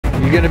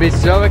You're gonna be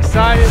so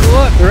excited.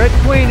 Look, the Red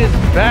Queen is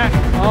back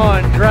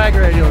on drag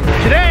radials.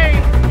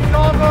 Today, it's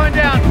all going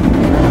down.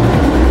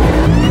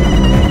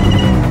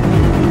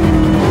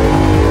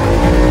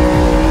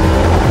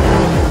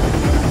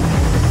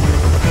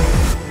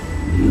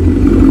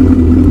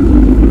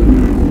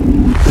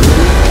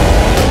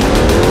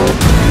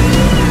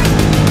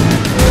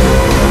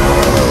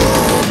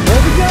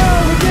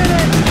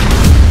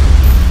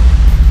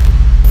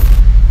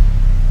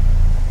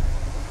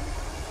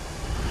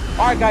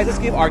 Alright guys, let's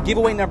give our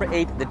giveaway number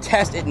 8 the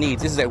test it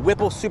needs. This is a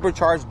Whipple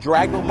Supercharged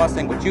drag-wheel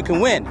Mustang, which you can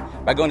win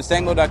by going to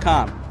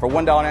stangmo.com for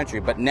 $1 entry.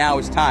 But now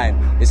it's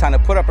time. It's time to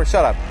put up or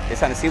shut up.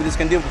 It's time to see what this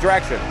can do with the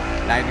drag strip.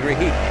 90-degree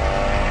heat.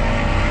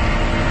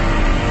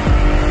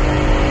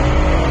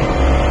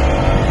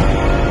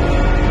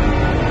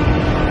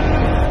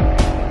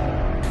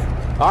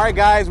 Alright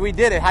guys, we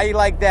did it. How you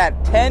like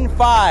that?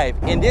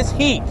 10.5 in this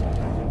heat.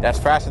 That's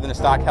faster than the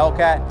stock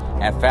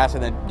Hellcat and faster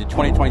than the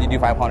 2022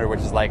 500, which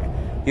is like,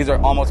 these are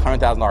almost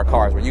 $100,000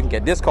 cars, where you can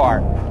get this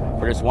car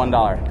for just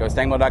 $1. Go to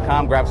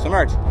stangmo.com, grab some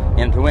merch,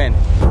 and to win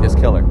this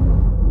killer.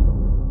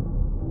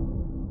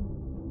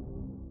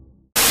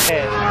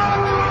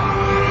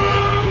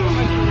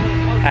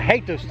 I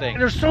hate those things.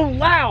 They're so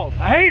loud.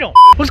 I hate them.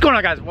 What's going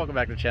on, guys? Welcome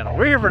back to the channel.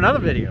 We're here for another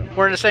video.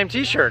 We're in the same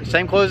t-shirt,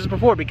 same clothes as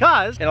before,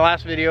 because in the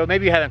last video,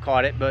 maybe you haven't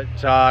caught it, but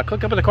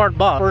click up at the card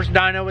above. First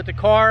dyno with the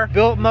car,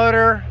 built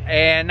motor,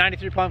 and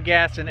 93 pump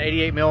gas and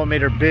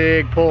 88mm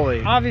big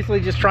pulley. Obviously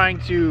just trying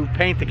to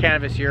paint the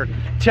canvas here.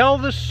 Tell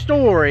the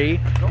story,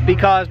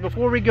 because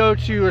before we go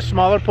to a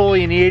smaller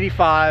pulley in the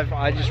 85,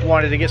 I just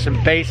wanted to get some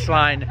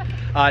baseline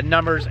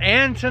numbers.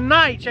 And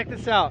tonight, check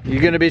this out.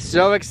 You're gonna be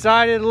so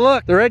excited.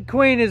 Look, the Red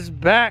Queen is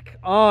back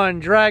on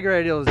drag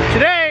radials.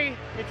 Today,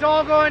 it's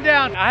all going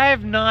down. I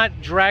have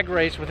not drag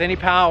raced with any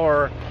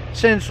power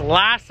since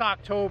last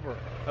October.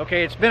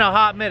 Okay, it's been a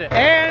hot minute.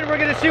 And we're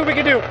gonna see what we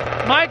can do.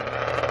 Mike,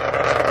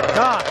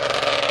 God.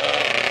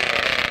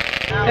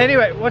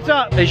 Anyway, what's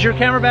up? Is your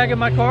camera bag in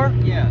my car?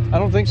 Yeah. I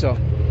don't think so.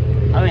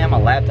 I don't have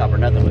my laptop or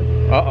nothing with me.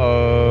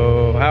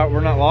 Uh-oh,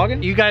 we're not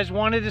logging? You guys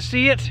wanted to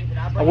see it?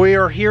 We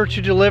are here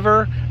to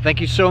deliver. Thank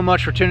you so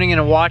much for tuning in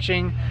and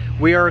watching.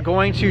 We are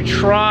going to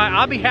try,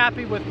 I'll be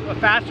happy with a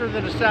faster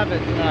than a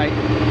 7 tonight,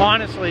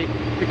 honestly.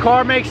 The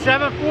car makes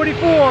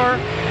 744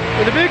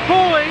 with a big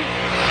pulley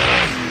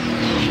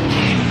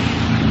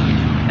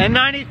and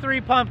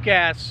 93 pump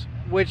gas,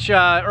 which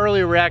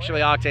earlier we're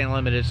actually octane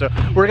limited. So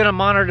we're gonna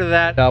monitor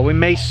that. We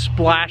may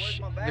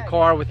splash the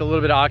car with a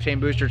little bit of octane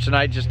booster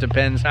tonight, just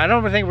depends. I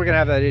don't think we're gonna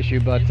have that issue,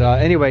 but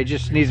anyway, it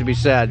just needs to be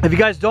said. If you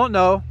guys don't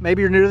know,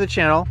 maybe you're new to the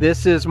channel,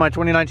 this is my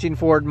 2019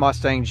 Ford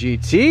Mustang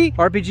GT,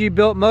 RPG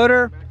built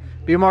motor,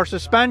 BMR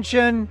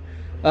suspension.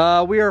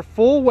 We are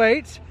full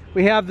weight.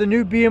 We have the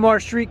new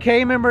BMR Street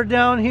K member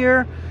down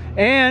here,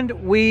 and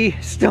we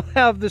still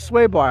have the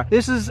sway bar.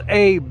 This is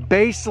a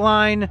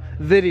baseline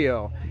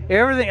video.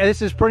 Everything,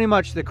 this is pretty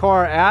much the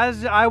car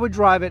as I would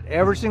drive it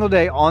every single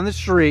day on the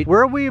street.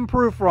 Where we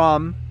improve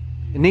from,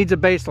 it needs a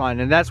baseline,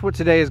 and that's what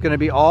today is going to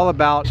be all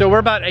about. So we're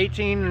about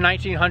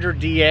 1900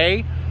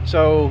 DA,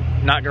 so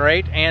not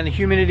great, and the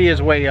humidity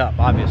is way up,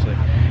 obviously.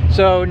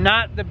 So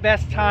not the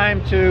best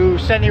time to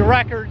set any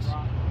records,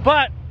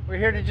 but we're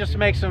here to just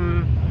make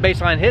some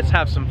baseline hits,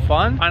 have some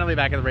fun. Finally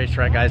back at the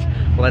racetrack, guys.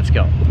 Let's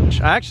go.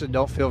 I actually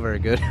don't feel very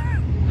good.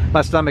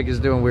 My stomach is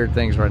doing weird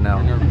things right now.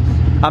 You're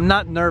nervous. I'm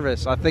not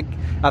nervous. I think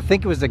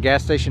it was the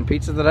gas station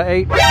pizza that I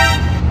ate.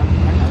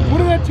 What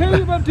did I tell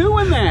you about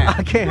doing that?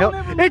 I can't help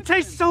it. It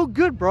tastes so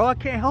good, bro. I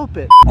can't help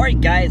it. All right,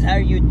 guys, how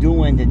are you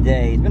doing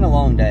today? It's been a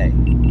long day.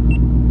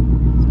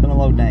 It's been a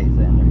long day,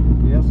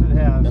 Xander. Yes, it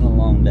has. It's been a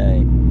long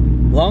day.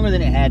 Longer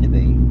than it had to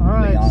be. All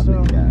right,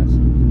 so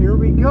here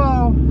we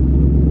go.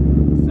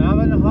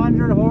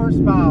 700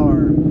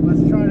 horsepower.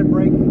 Let's try to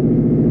break.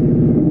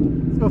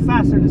 Let's go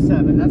faster than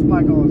 7. That's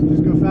my goal, is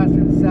just go faster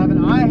than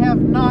 7. I have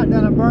not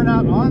done a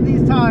burnout on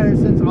these tires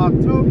since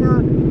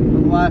October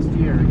of last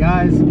year.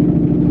 Guys,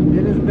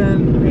 it has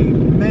been a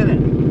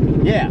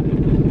minute. Yeah.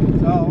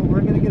 So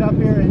we're gonna get up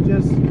here and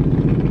just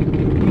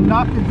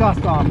knock the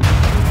dust off.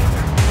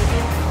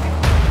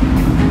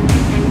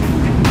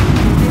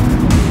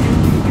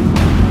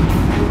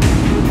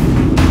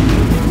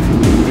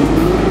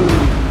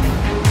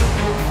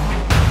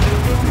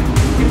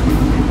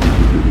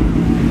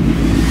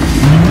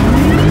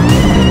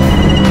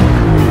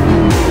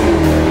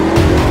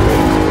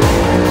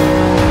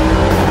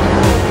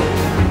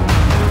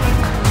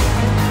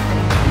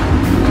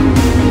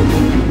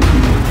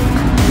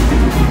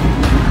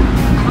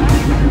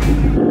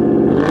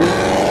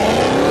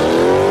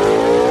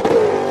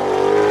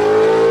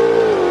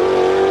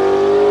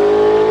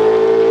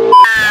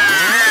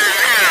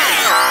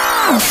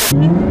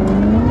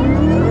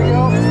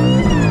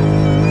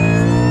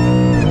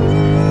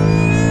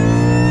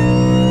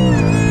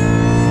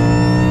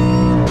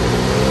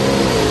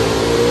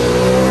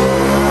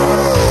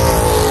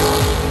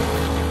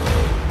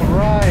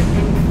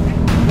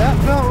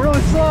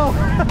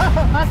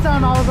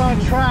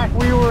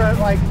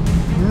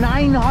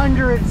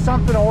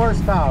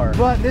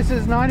 But this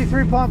is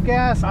 93 pump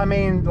gas. I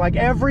mean, like,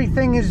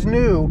 everything is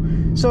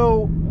new.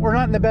 So we're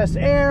not in the best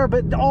air,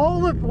 but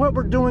all of what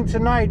we're doing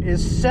tonight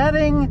is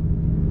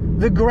setting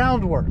the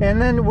groundwork,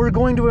 and then we're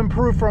going to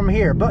improve from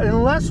here. But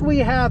unless we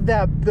have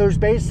those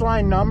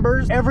baseline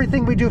numbers,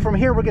 everything we do from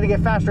here, we're going to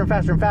get faster and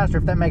faster and faster,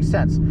 if that makes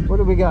sense. What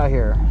do we got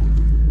here?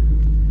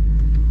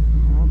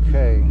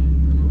 Okay.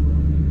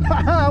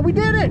 We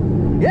did it!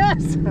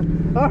 Yes!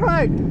 All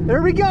right,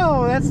 there we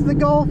go. That's the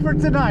goal for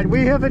tonight.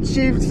 We have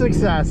achieved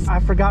success. I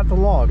forgot to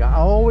log. I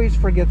always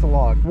forget to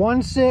log.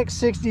 1.6,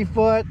 60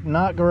 foot,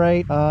 not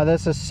great.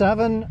 That's a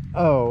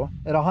 7.0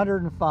 at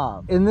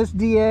 105. In this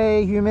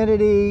DA,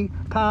 humidity,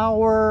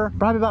 power,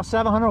 probably about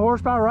 700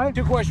 horsepower, right?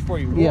 Two questions for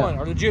you. Yeah. One,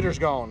 are the jitters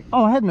gone?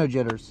 Oh, I had no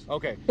jitters.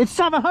 Okay. It's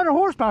 700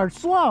 horsepower, it's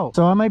slow.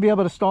 So I may be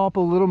able to stall up a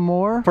little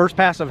more. First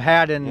pass I've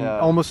had in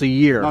almost a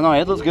year. No,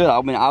 it looks good.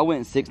 I mean, I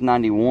went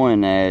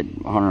 691 at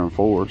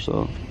 104,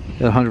 so.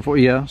 At 104,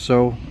 yeah,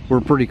 so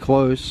we're pretty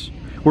close.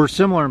 We're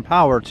similar in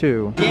power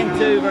too. Gen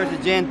 2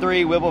 versus Gen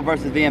 3, Whipple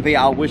versus VMP.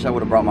 I wish I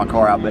would have brought my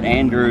car out, but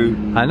Andrew,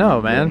 I know,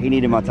 man. he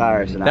needed my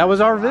tires tonight. That was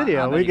our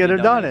video. We could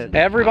have done it.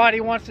 Everybody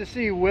wants to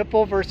see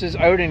Whipple versus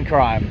Odin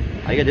crime.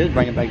 All you gotta do is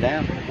bring it back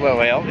down.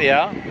 Well,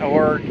 yeah.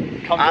 Or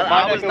come to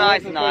I was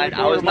nice tonight.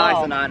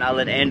 I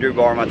let Andrew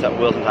borrow my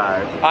wheels and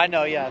tires. I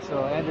know, yeah.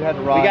 So Andrew had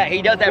to ride.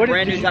 He does have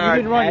brand new tires.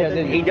 You didn't run yet,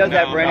 didn't you? He does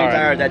have brand new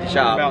tires at the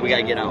shop. We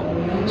gotta get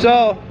on.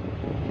 So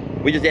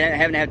we just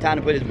haven't had time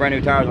to put his brand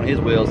new tires on his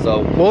wheels,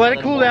 so we'll let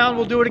it cool down.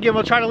 We'll do it again.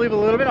 We'll try to leave it a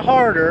little bit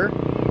harder,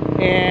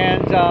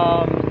 and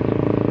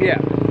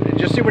yeah,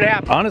 just see what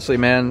happens. Honestly,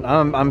 man,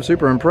 I'm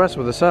super impressed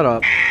with the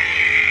setup.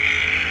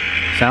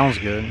 Sounds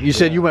good. You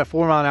said you went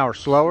 4 miles an hour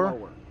slower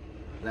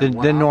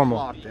than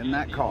normal. In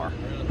that car.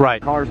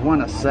 Right. Cars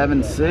went a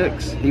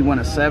 7.6, he went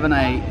a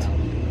 7.8,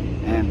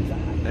 and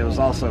it was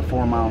also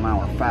 4 miles an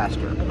hour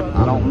faster.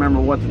 I don't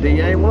remember what the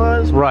DA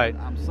was. Right.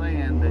 I'm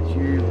saying that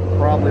you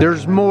probably.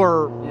 There's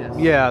more. Yes.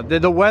 Yeah.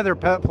 The weather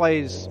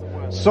plays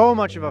so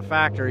much of a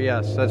factor.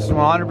 Yes, that's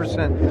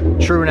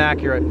 100% true and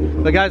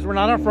accurate. But guys, we're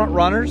not on front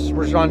runners.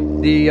 We're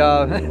on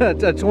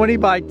the 20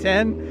 by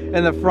 10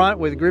 in the front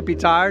with grippy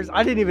tires.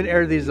 I didn't even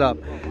air these up.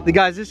 The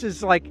guys, this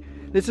is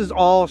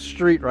all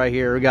street right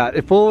here. We got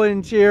a full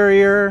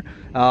interior.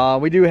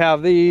 We do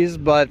have these,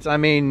 but I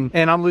mean,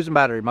 and I'm losing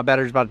battery. My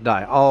battery's about to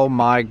die. Oh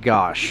my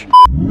gosh.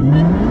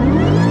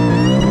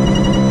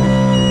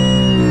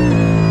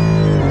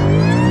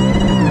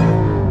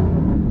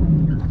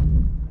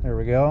 There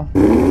we go.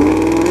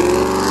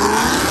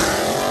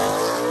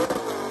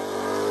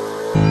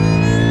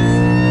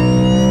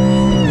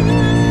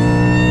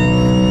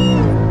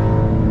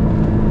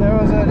 There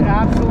was an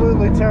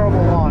absolutely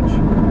terrible launch.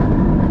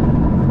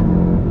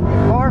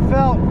 Car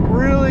felt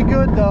really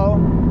good though,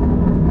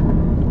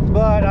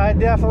 but I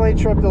definitely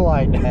tripped the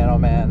light. Man, oh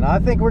man. I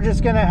think we're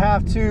just gonna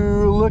have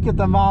to look at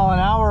the mile an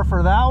hour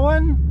for that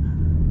one,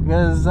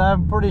 because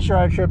I'm pretty sure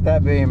I tripped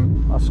that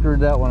beam. I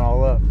screwed that one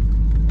all up.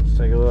 Let's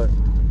take a look.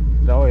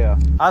 Oh yeah.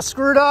 I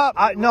screwed up.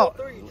 I know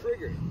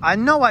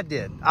I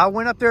did. I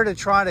went up there to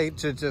try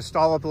to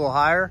stall up a little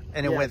higher,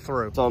 and it went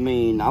through. So I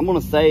mean, I'm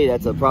gonna say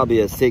that's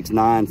probably a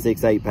 6.9,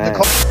 6.8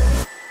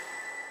 pass.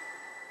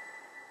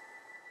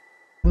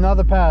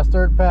 Another pass,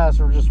 third pass.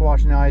 We're just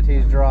watching the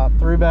ITs drop.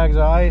 3 bags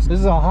of ice. This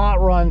is a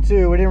hot run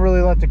too. We didn't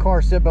really let the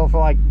car sit built for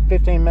like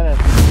 15 minutes.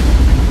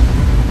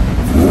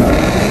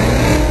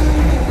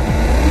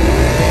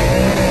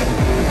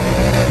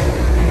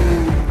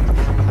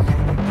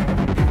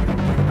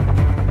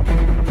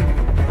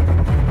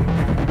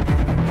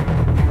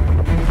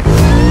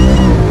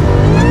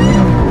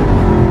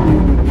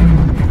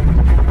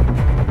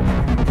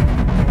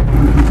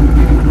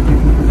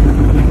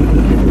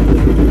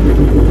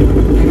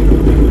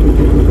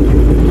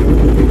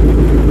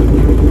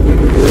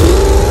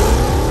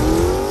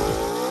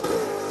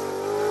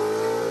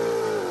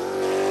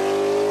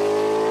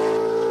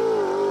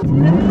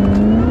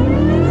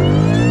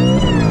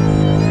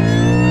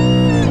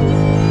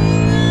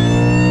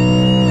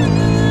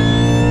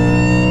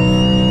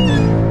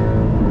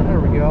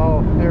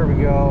 There we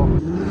go.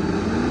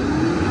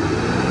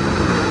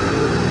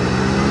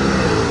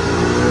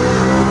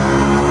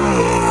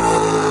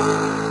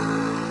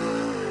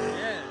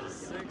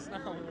 Yes,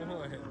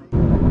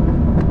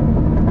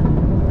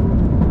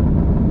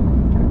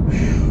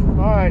 691.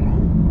 All right,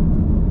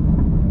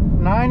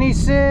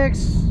 96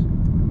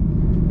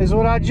 is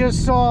what I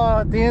just saw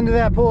at the end of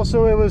that pull.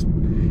 So it was,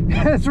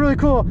 it's really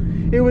cool.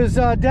 It was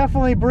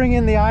definitely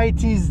bringing the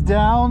ITs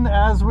down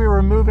as we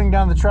were moving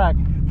down the track.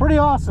 Pretty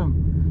awesome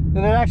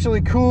that it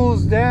actually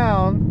cools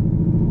down.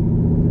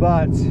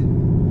 But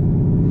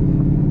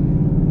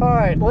all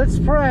right, let's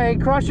pray.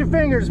 Cross your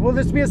fingers. Will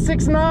this be a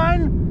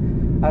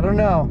 6.9? I don't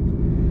know.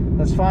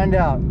 Let's find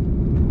out.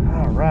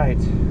 All right,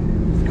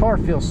 this car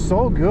feels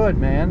so good,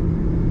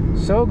 man.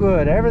 So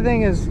good.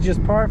 Everything is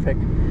just perfect.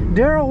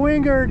 Daryl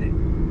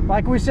Wengerd,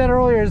 like we said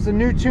earlier, is the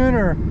new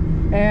tuner,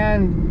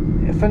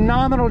 and a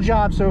phenomenal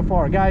job so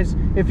far, guys.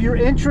 If you're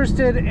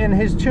interested in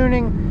his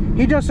tuning,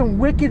 he does some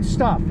wicked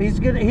stuff.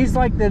 He's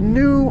like the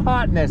new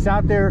hotness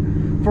out there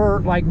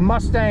for like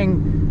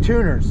Mustang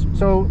tuners.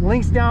 So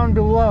links down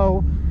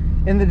below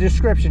in the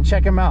description.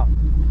 Check them out.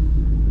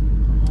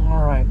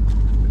 All right.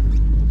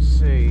 Let's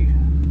see.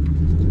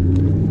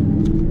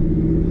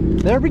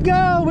 There we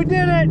go. We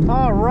did it.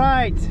 All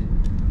right.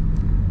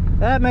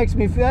 That makes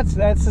me feel,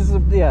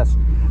 yes.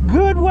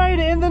 Good way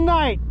to end the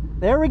night.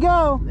 There we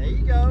go. There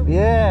you go.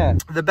 Yeah.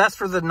 The best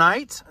for the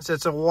night. So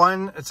it's a low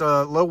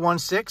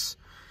 1.6,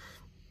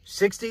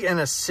 60 and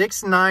a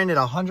 6.9 at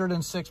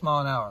 106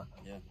 mile an hour.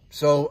 Yeah.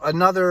 So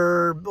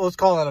another, let's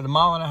call that a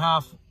mile and a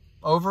half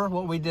over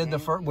what we did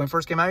when we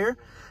first came out here.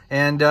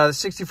 And the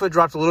 60 foot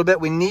dropped a little bit.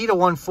 We need a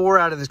 1.4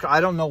 out of this car. I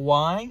don't know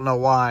why. I don't know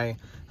why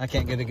I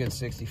can't get a good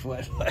 60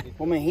 foot. Well,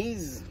 I mean,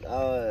 he's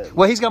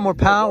well, he's got more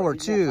power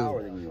too. More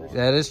power than you.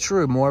 That is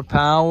true. More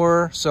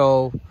power.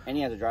 So. And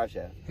he has a drive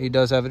shaft. He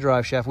does have a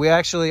drive shaft. We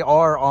actually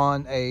are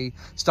on a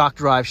stock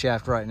drive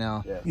shaft right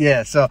now.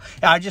 Yeah. So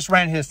I just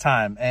ran his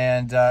time.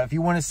 And if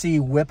you want to see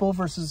Whipple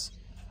versus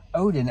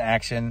Odin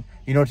action,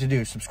 you know what to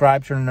do.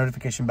 Subscribe, turn the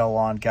notification bell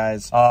on,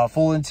 guys.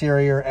 Full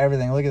interior,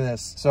 everything. Look at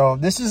this. So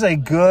this is a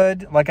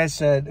good, like I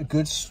said, a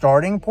good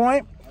starting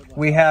point.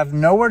 We have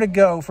nowhere to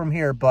go from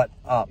here but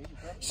up.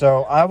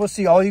 So I will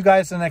see all you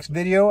guys in the next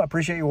video.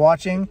 Appreciate you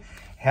watching.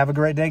 Have a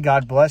great day.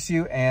 God bless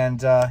you.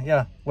 And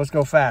yeah, let's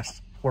go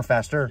fast. Or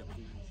faster.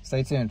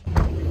 Stay tuned.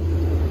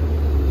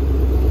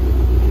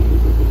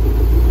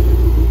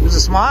 There's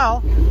a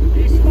smile.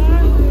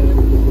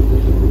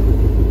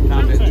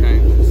 Not that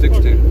changed.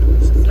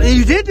 6.2.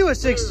 You did do a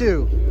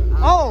 6.2.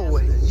 Oh,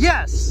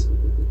 yes.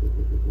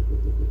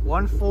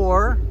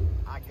 1.4.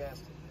 I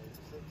guessed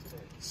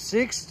it.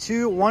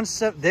 6.2,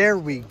 1.7. There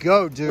we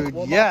go, dude.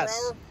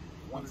 Yes.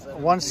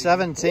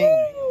 117.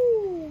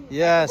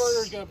 Yes.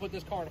 Converter's gonna put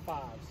this car to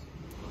 5s.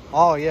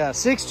 Oh yeah,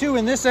 6.2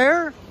 in this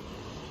air.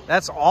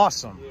 That's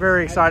awesome.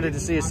 Very excited to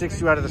see a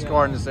 6.2 out of this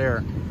car in this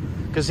air,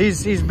 because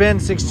he's been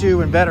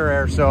 6.2 in better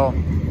air. So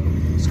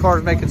this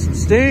car's making some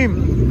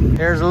steam.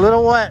 Air's a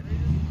little wet.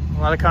 A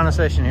lot of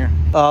condensation here.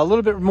 A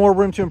little bit more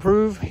room to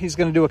improve. He's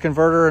going to do a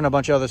converter and a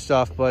bunch of other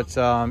stuff. But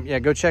yeah,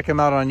 go check him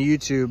out on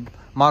YouTube,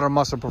 Modern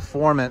Muscle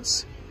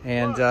Performance.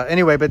 And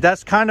anyway, but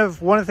that's kind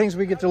of one of the things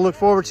we get to look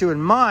forward to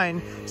in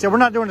mine. So we're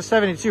not doing a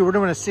 72, we're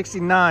doing a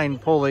 69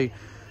 pulley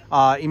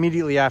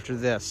immediately after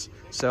this.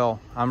 So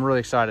I'm really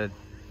excited.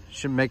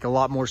 Should make a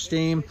lot more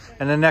steam.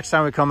 And then next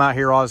time we come out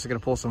here, obviously going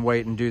to pull some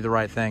weight and do the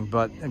right thing.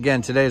 But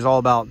again, today is all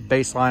about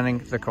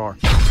baselining the car.